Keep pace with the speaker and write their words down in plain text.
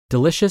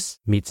Delicious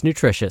meets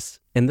nutritious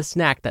in the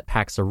snack that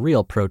packs a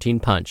real protein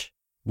punch.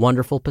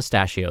 Wonderful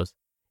Pistachios.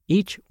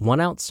 Each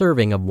 1-ounce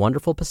serving of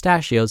Wonderful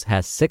Pistachios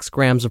has 6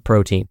 grams of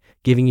protein,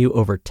 giving you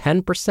over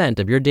 10%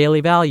 of your daily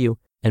value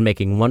and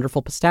making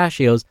Wonderful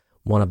Pistachios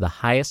one of the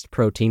highest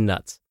protein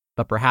nuts.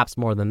 But perhaps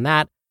more than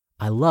that,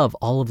 I love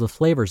all of the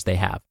flavors they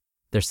have.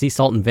 Their sea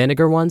salt and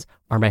vinegar ones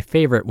are my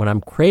favorite when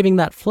I'm craving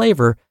that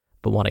flavor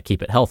but want to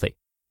keep it healthy.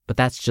 But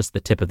that's just the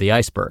tip of the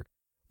iceberg.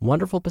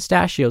 Wonderful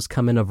Pistachios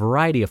come in a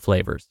variety of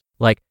flavors,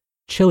 like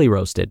chili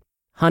roasted,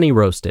 honey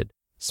roasted,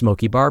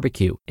 smoky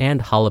barbecue,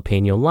 and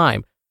jalapeno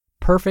lime,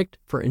 perfect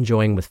for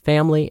enjoying with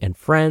family and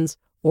friends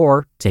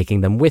or taking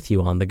them with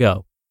you on the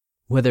go.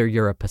 Whether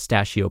you're a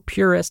pistachio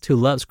purist who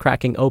loves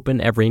cracking open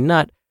every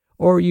nut,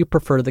 or you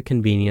prefer the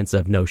convenience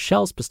of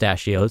no-shells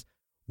pistachios,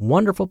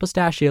 Wonderful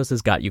Pistachios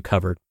has got you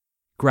covered.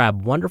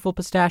 Grab Wonderful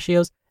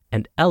Pistachios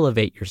and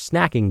elevate your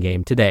snacking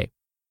game today.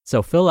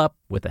 So fill up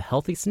with a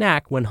healthy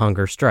snack when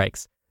hunger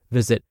strikes.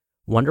 Visit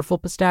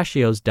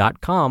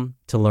wonderfulpistachios.com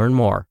to learn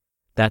more.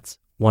 That's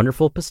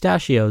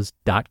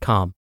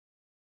wonderfulpistachios.com.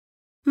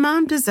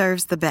 Mom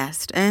deserves the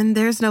best, and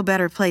there's no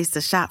better place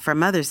to shop for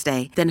Mother's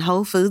Day than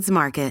Whole Foods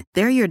Market.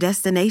 They're your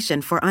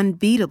destination for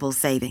unbeatable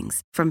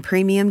savings, from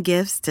premium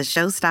gifts to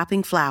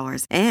show-stopping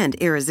flowers and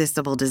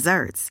irresistible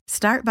desserts.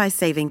 Start by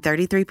saving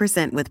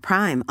 33% with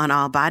Prime on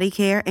all body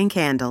care and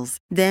candles.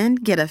 Then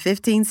get a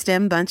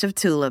 15-stem bunch of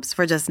tulips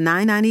for just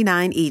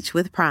 $9.99 each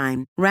with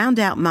Prime. Round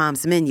out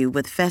Mom's menu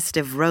with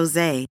festive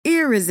rosé,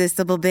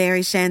 irresistible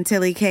berry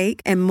chantilly cake,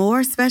 and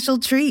more special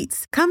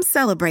treats. Come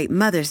celebrate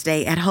Mother's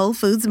Day at Whole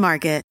Foods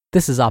Market.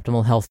 This is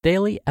Optimal Health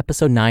Daily,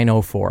 episode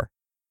 904,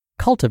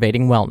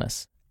 Cultivating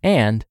Wellness,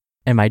 and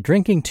Am I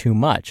Drinking Too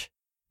Much?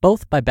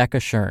 Both by Becca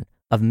Shern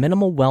of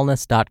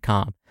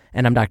MinimalWellness.com,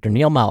 and I'm Dr.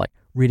 Neil Malik,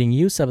 reading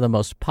you some of the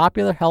most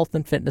popular health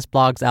and fitness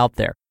blogs out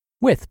there,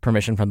 with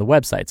permission from the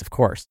websites, of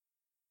course.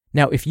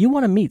 Now, if you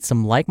want to meet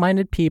some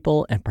like-minded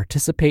people and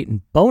participate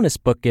in bonus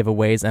book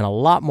giveaways and a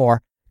lot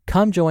more,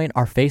 come join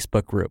our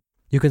Facebook group.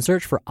 You can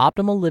search for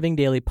Optimal Living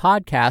Daily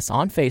Podcasts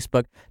on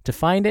Facebook to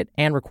find it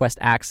and request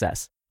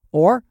access.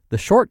 Or the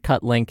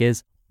shortcut link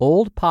is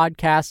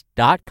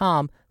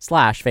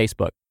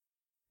oldpodcast.com/Facebook.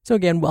 So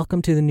again,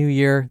 welcome to the new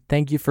year.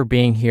 Thank you for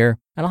being here.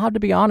 And I'll have to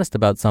be honest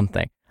about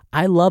something.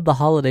 I love the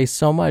holidays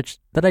so much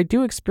that I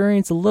do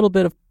experience a little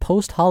bit of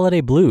post-holiday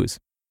blues.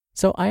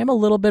 So I am a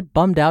little bit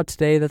bummed out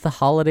today that the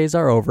holidays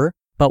are over,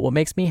 but what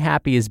makes me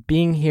happy is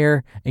being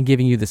here and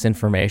giving you this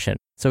information.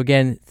 So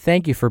again,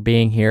 thank you for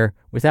being here.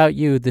 Without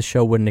you, this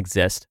show wouldn't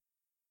exist.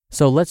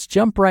 So let's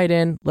jump right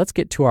in. Let's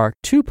get to our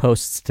 2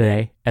 posts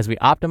today as we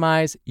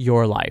optimize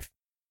your life.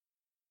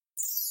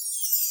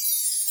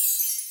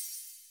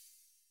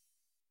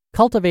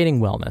 Cultivating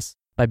Wellness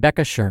by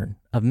Becca Shern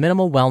of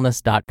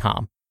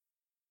MinimalWellness.com.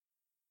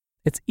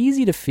 It's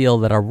easy to feel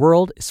that our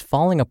world is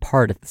falling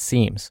apart at the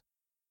seams.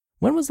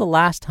 When was the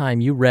last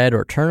time you read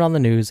or turned on the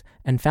news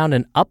and found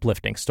an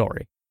uplifting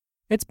story?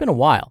 It's been a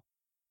while.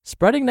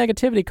 Spreading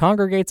negativity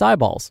congregates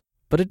eyeballs,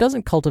 but it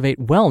doesn't cultivate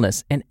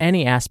wellness in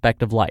any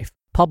aspect of life,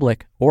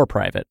 public or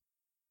private.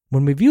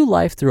 When we view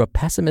life through a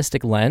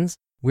pessimistic lens,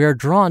 we are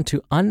drawn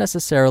to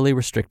unnecessarily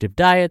restrictive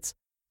diets,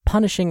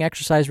 punishing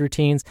exercise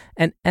routines,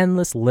 and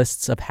endless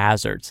lists of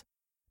hazards.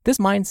 This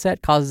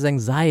mindset causes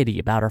anxiety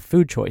about our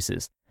food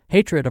choices,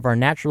 hatred of our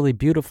naturally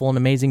beautiful and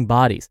amazing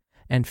bodies,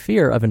 and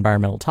fear of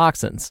environmental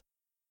toxins.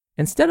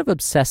 Instead of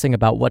obsessing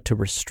about what to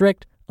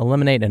restrict,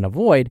 eliminate, and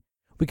avoid,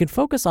 we can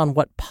focus on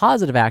what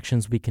positive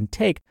actions we can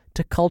take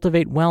to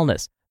cultivate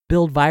wellness,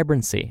 build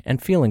vibrancy,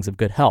 and feelings of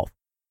good health.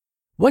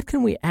 What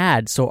can we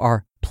add so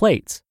our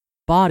plates,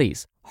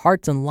 bodies,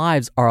 hearts, and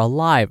lives are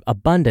alive,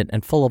 abundant,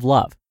 and full of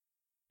love?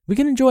 We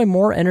can enjoy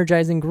more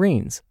energizing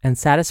greens and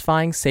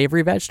satisfying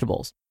savory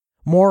vegetables,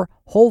 more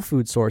whole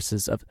food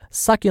sources of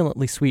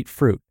succulently sweet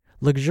fruit,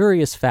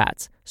 luxurious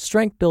fats,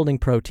 strength-building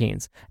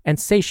proteins, and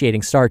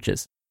satiating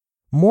starches,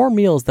 more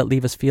meals that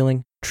leave us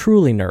feeling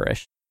truly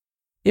nourished.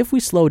 If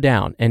we slow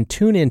down and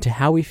tune in to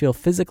how we feel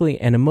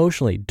physically and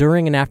emotionally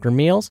during and after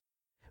meals,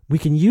 we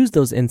can use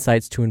those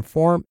insights to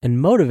inform and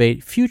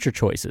motivate future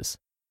choices.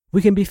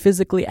 We can be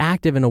physically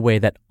active in a way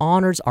that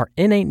honors our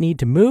innate need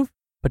to move,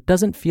 but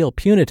doesn't feel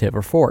punitive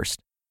or forced.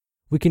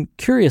 We can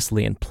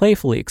curiously and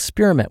playfully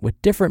experiment with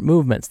different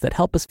movements that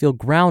help us feel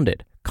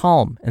grounded,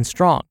 calm, and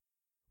strong.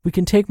 We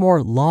can take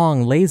more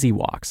long, lazy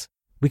walks.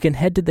 We can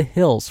head to the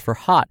hills for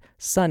hot,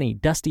 sunny,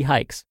 dusty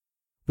hikes.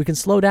 We can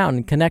slow down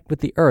and connect with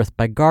the earth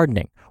by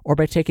gardening or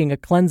by taking a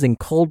cleansing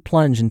cold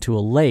plunge into a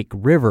lake,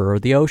 river, or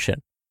the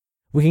ocean.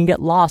 We can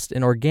get lost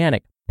in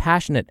organic,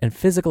 passionate, and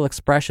physical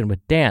expression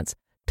with dance,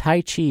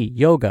 tai chi,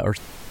 yoga, or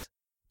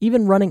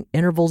even running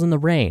intervals in the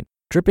rain,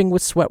 dripping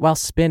with sweat while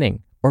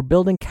spinning, or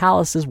building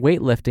calluses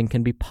weightlifting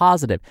can be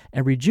positive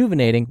and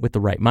rejuvenating with the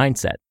right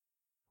mindset.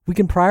 We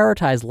can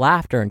prioritize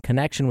laughter and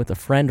connection with a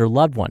friend or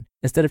loved one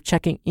instead of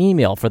checking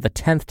email for the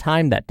 10th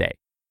time that day.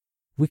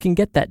 We can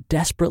get that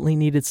desperately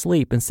needed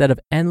sleep instead of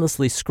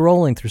endlessly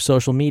scrolling through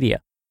social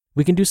media.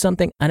 We can do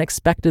something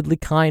unexpectedly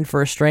kind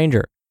for a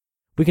stranger.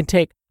 We can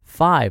take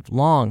 5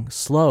 long,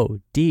 slow,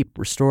 deep,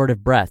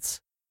 restorative breaths.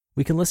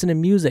 We can listen to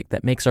music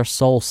that makes our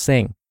soul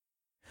sing.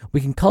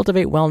 We can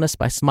cultivate wellness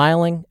by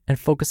smiling and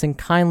focusing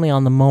kindly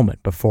on the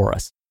moment before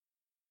us.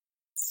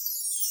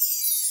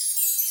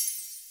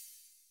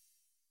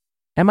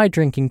 Am I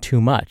Drinking Too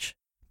Much?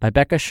 By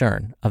Becca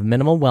Shern of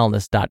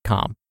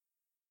MinimalWellness.com.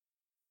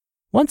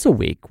 Once a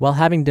week, while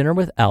having dinner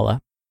with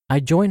Ella, I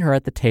join her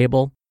at the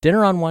table,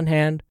 dinner on one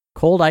hand,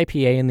 cold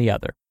IPA in the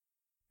other.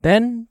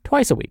 Then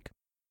twice a week.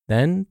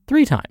 Then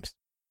 3 times.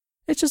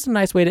 It's just a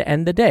nice way to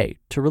end the day,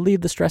 to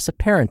relieve the stress of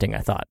parenting, I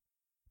thought.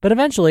 But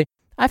eventually,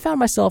 I found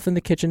myself in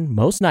the kitchen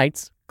most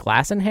nights,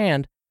 glass in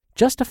hand,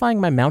 justifying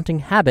my mounting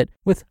habit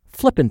with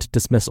flippant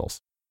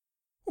dismissals.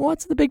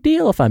 What's the big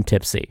deal if I'm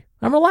tipsy?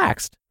 I'm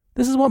relaxed.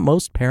 This is what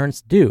most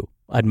parents do,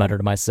 I'd mutter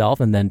to myself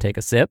and then take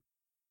a sip.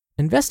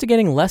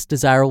 Investigating less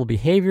desirable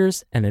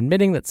behaviors and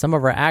admitting that some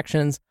of our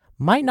actions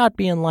might not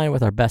be in line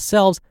with our best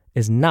selves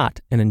is not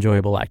an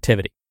enjoyable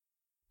activity.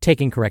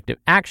 Taking corrective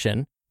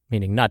action,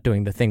 meaning not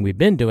doing the thing we've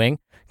been doing,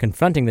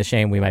 confronting the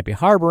shame we might be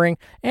harboring,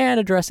 and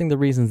addressing the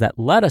reasons that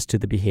led us to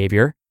the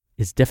behavior,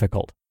 is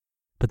difficult.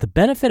 But the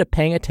benefit of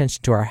paying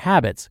attention to our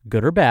habits,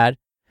 good or bad,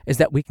 is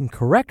that we can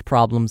correct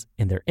problems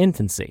in their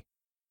infancy.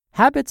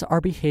 Habits are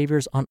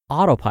behaviors on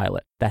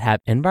autopilot that have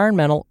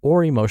environmental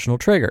or emotional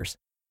triggers.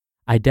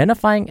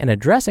 Identifying and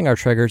addressing our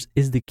triggers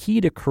is the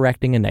key to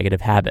correcting a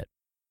negative habit.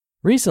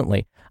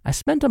 Recently, I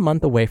spent a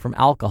month away from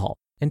alcohol,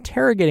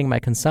 interrogating my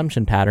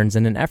consumption patterns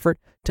in an effort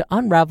to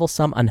unravel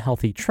some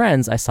unhealthy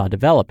trends I saw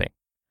developing.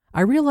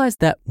 I realized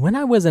that when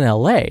I was in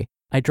LA,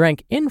 I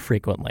drank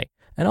infrequently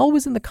and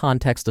always in the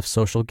context of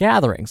social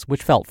gatherings,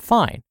 which felt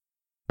fine.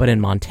 But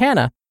in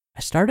Montana,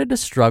 I started to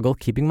struggle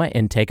keeping my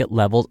intake at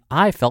levels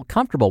I felt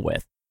comfortable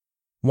with.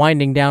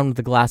 Winding down with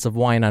a glass of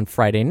wine on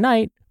Friday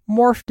night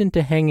morphed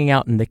into hanging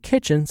out in the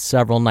kitchen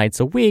several nights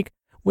a week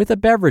with a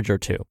beverage or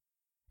two.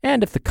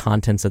 And if the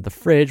contents of the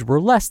fridge were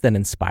less than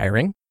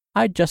inspiring,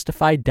 I'd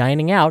justify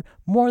dining out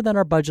more than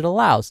our budget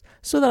allows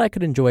so that I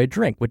could enjoy a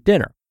drink with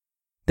dinner.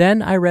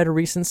 Then I read a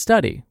recent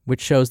study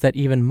which shows that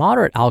even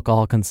moderate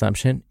alcohol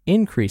consumption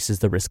increases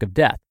the risk of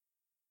death.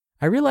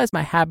 I realized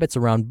my habits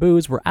around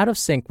booze were out of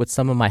sync with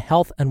some of my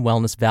health and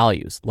wellness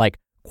values, like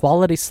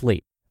quality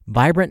sleep,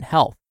 vibrant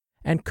health,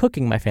 and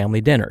cooking my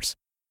family dinners.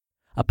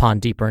 Upon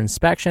deeper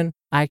inspection,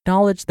 I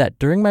acknowledged that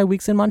during my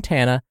weeks in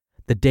Montana,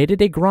 the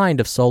day-to-day grind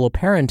of solo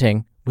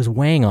parenting was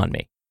weighing on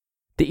me.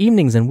 The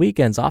evenings and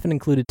weekends often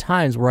included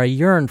times where I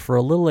yearned for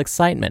a little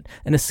excitement,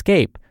 an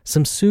escape,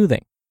 some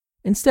soothing.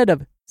 Instead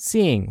of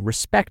seeing,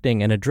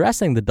 respecting, and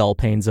addressing the dull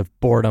pains of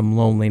boredom,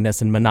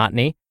 loneliness, and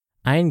monotony,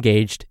 I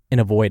engaged in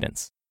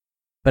avoidance.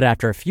 But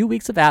after a few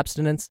weeks of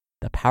abstinence,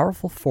 the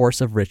powerful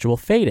force of ritual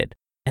faded,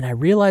 and I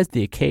realized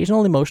the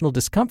occasional emotional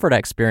discomfort I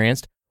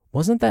experienced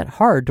wasn't that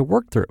hard to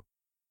work through.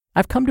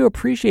 I've come to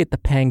appreciate the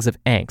pangs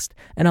of angst,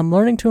 and I'm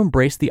learning to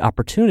embrace the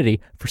opportunity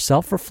for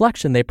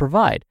self-reflection they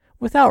provide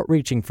without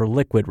reaching for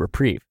liquid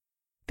reprieve.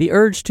 The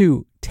urge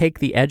to take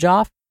the edge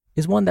off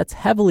is one that's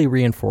heavily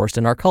reinforced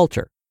in our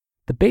culture.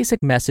 The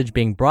basic message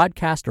being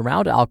broadcast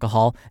around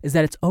alcohol is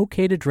that it's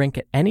okay to drink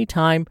at any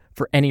time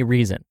for any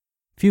reason.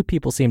 Few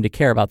people seem to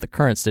care about the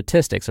current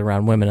statistics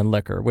around women and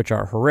liquor, which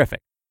are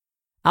horrific.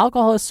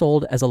 Alcohol is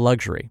sold as a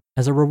luxury,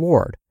 as a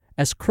reward,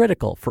 as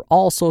critical for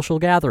all social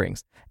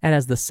gatherings, and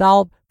as the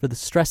salve for the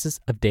stresses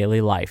of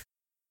daily life.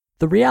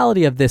 The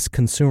reality of this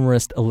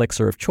consumerist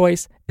elixir of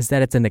choice is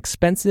that it's an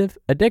expensive,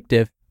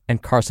 addictive,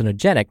 and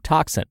carcinogenic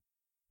toxin.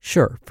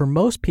 Sure, for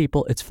most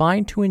people, it's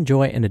fine to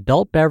enjoy an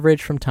adult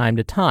beverage from time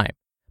to time,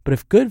 but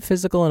if good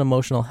physical and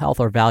emotional health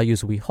are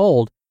values we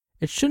hold,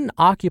 it shouldn't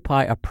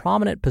occupy a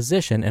prominent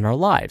position in our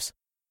lives.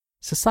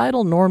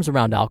 Societal norms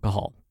around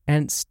alcohol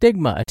and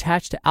stigma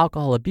attached to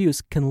alcohol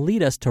abuse can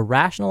lead us to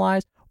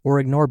rationalize or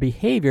ignore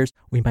behaviors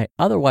we might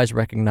otherwise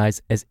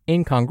recognize as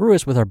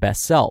incongruous with our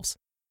best selves.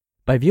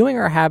 By viewing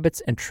our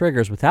habits and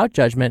triggers without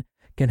judgment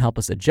can help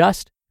us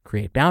adjust,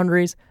 create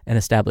boundaries, and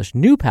establish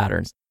new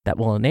patterns that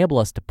will enable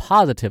us to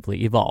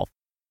positively evolve.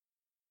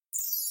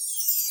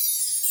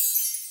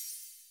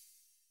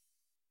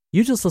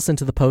 You just listened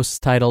to the posts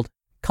titled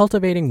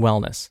Cultivating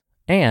Wellness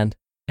and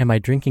Am I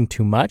Drinking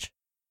Too Much?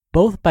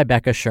 Both by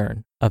Becca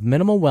Shern of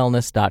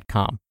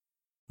MinimalWellness.com.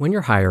 When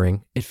you're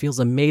hiring, it feels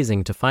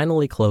amazing to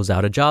finally close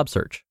out a job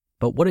search.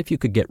 But what if you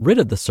could get rid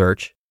of the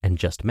search and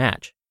just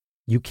match?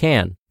 You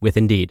can with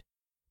Indeed.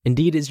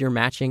 Indeed is your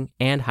matching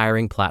and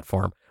hiring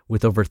platform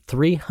with over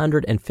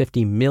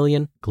 350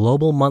 million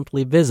global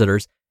monthly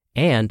visitors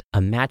and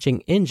a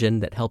matching engine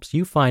that helps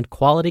you find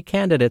quality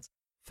candidates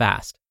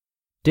fast.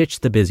 Ditch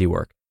the busy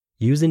work.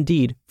 Use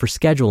Indeed for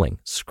scheduling,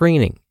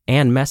 screening,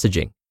 and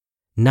messaging.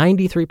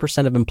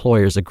 93% of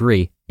employers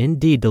agree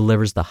Indeed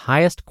delivers the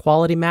highest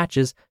quality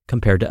matches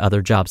compared to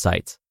other job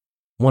sites.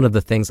 One of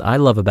the things I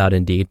love about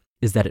Indeed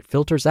is that it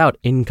filters out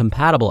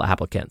incompatible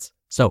applicants.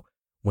 So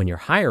when you're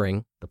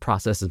hiring, the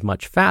process is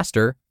much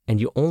faster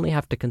and you only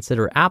have to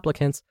consider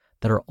applicants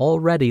that are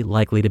already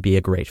likely to be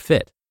a great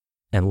fit.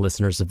 And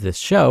listeners of this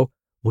show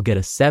will get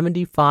a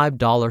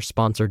 $75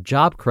 sponsored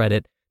job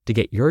credit to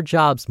get your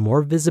jobs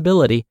more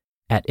visibility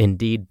at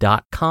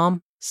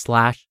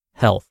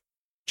Indeed.com/health.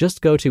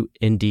 Just go to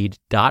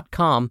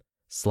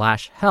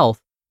Indeed.com/health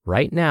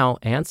right now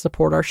and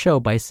support our show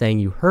by saying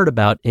you heard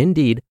about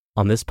Indeed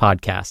on this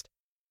podcast.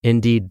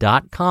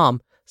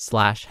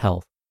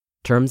 Indeed.com/health.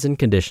 Terms and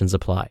conditions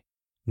apply.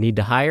 Need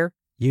to hire?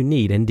 You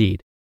need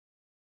Indeed.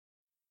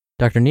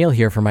 Dr. Neal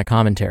here for my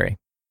commentary.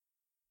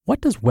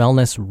 What does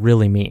wellness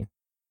really mean?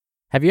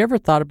 Have you ever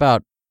thought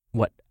about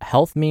what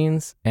health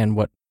means and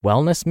what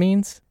wellness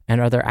means?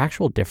 And are there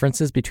actual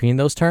differences between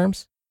those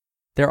terms?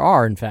 There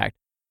are, in fact.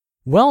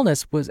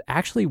 Wellness was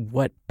actually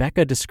what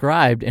Becca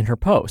described in her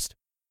post.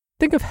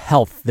 Think of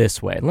health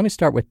this way. Let me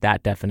start with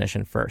that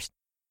definition first.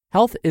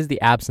 Health is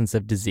the absence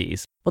of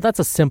disease. Well, that's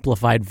a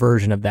simplified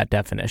version of that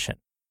definition.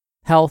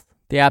 Health,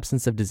 the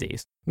absence of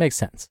disease. Makes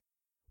sense.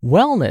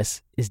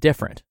 Wellness is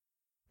different.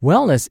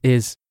 Wellness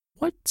is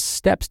what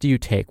steps do you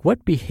take?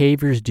 What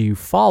behaviors do you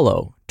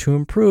follow to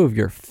improve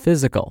your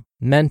physical,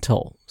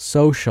 mental,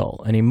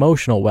 social, and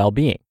emotional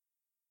well-being?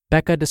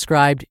 Becca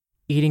described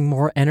eating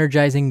more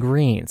energizing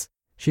greens.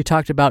 She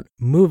talked about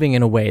moving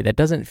in a way that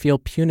doesn't feel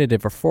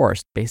punitive or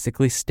forced,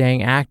 basically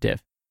staying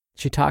active.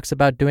 She talks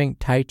about doing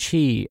Tai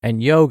Chi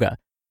and yoga,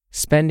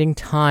 spending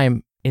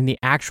time in the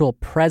actual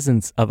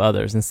presence of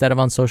others instead of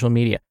on social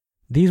media.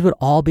 These would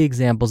all be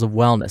examples of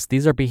wellness.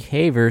 These are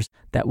behaviors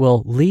that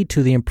will lead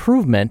to the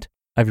improvement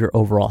of your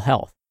overall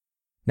health.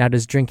 Now,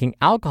 does drinking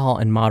alcohol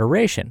in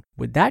moderation,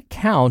 would that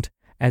count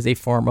as a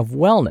form of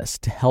wellness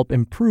to help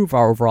improve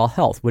our overall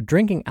health? Would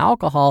drinking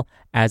alcohol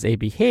as a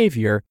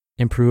behavior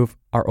improve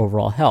our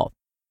overall health?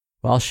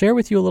 Well, I'll share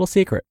with you a little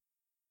secret.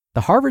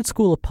 The Harvard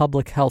School of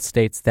Public Health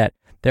states that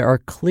there are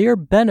clear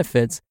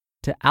benefits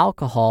to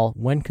alcohol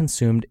when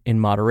consumed in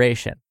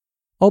moderation.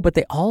 Oh, but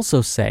they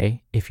also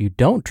say if you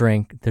don't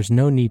drink, there's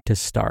no need to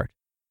start.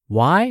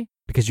 Why?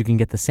 Because you can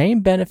get the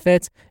same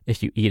benefits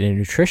if you eat a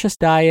nutritious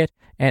diet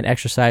and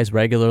exercise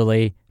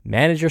regularly,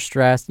 manage your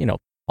stress,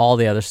 all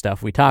the other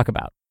stuff we talk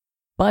about.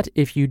 But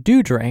if you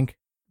do drink,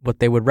 what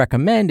they would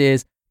recommend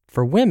is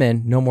for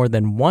women, no more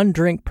than 1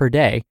 drink per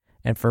day,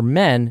 and for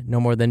men,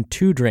 no more than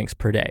 2 drinks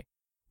per day.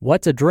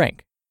 What's a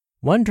drink?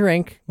 1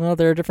 drink, well,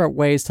 there are different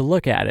ways to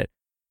look at it.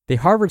 The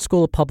Harvard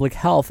School of Public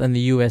Health and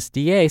the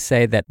USDA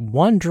say that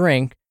 1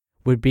 drink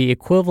would be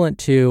equivalent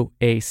to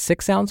a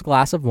 6-ounce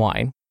glass of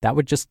wine. That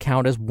would just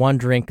count as 1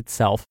 drink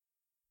itself,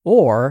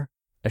 or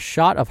a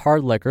shot of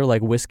hard liquor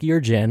like whiskey or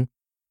gin,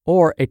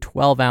 or a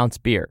 12-ounce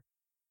beer.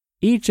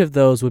 Each of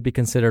those would be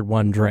considered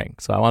 1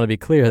 drink. So I want to be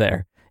clear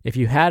there. If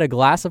you had a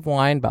glass of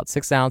wine, about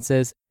 6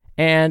 ounces,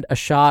 and a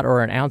shot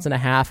or 1.5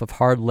 ounces of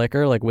hard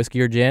liquor like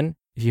whiskey or gin,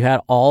 if you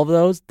had all of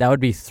those, that would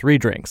be 3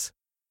 drinks.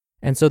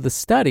 And so the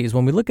studies,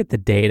 when we look at the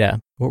data,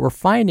 what we're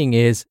finding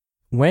is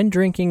when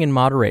drinking in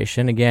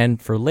moderation, again,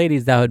 for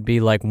ladies, that would be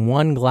like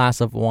 1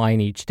 glass of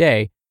wine each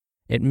day,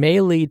 it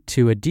may lead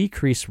to a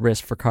decreased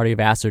risk for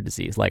cardiovascular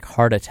disease like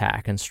heart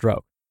attack and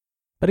stroke.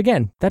 But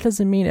again, that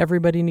doesn't mean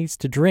everybody needs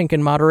to drink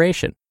in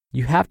moderation.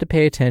 You have to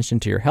pay attention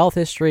to your health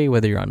history,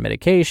 whether you're on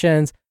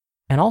medications,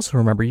 and also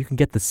remember you can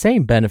get the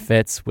same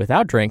benefits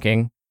without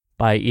drinking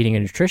by eating a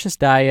nutritious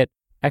diet,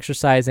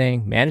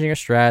 exercising, managing your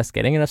stress,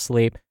 getting enough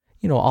sleep,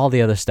 all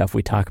the other stuff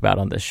we talk about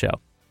on this show.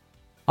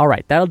 All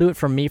right, that'll do it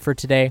from me for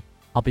today.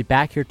 I'll be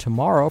back here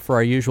tomorrow for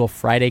our usual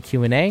Friday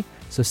Q&A,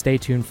 so stay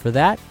tuned for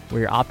that,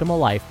 where your optimal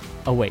life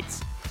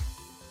awaits.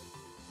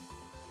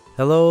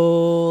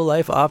 Hello,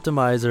 Life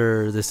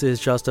Optimizer. This is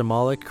Justin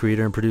Malik,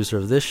 creator and producer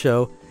of this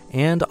show,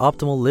 and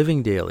Optimal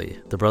Living Daily,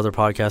 the brother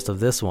podcast of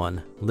this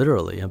one.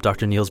 Literally, I'm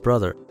Dr. Neal's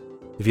brother.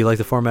 If you like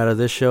the format of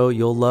this show,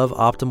 you'll love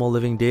Optimal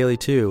Living Daily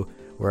too,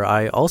 where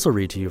I also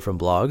read to you from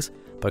blogs,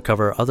 but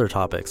cover other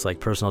topics like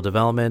personal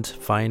development,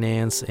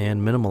 finance,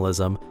 and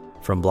minimalism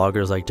from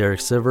bloggers like Derek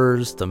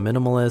Sivers, The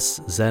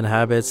Minimalists, Zen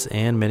Habits,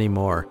 and many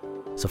more.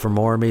 So for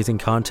more amazing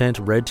content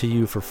read to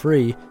you for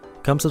free,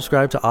 come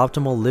subscribe to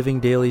Optimal Living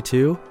Daily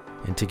too,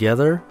 and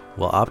together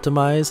we'll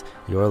optimize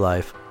your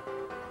life.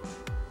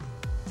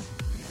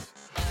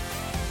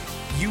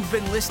 You've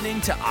been listening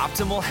to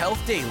Optimal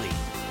Health Daily.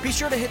 Be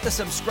sure to hit the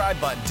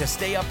subscribe button to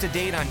stay up to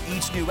date on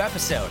each new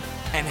episode,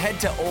 and head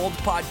to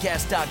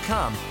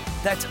oldpodcast.com.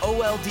 That's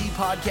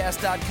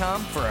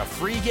oldpodcast.com for a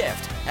free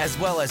gift, as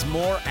well as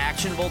more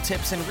actionable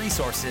tips and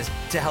resources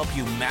to help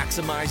you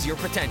maximize your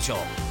potential.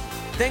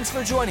 Thanks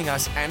for joining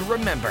us, and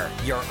remember,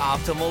 your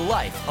optimal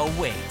life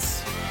awaits.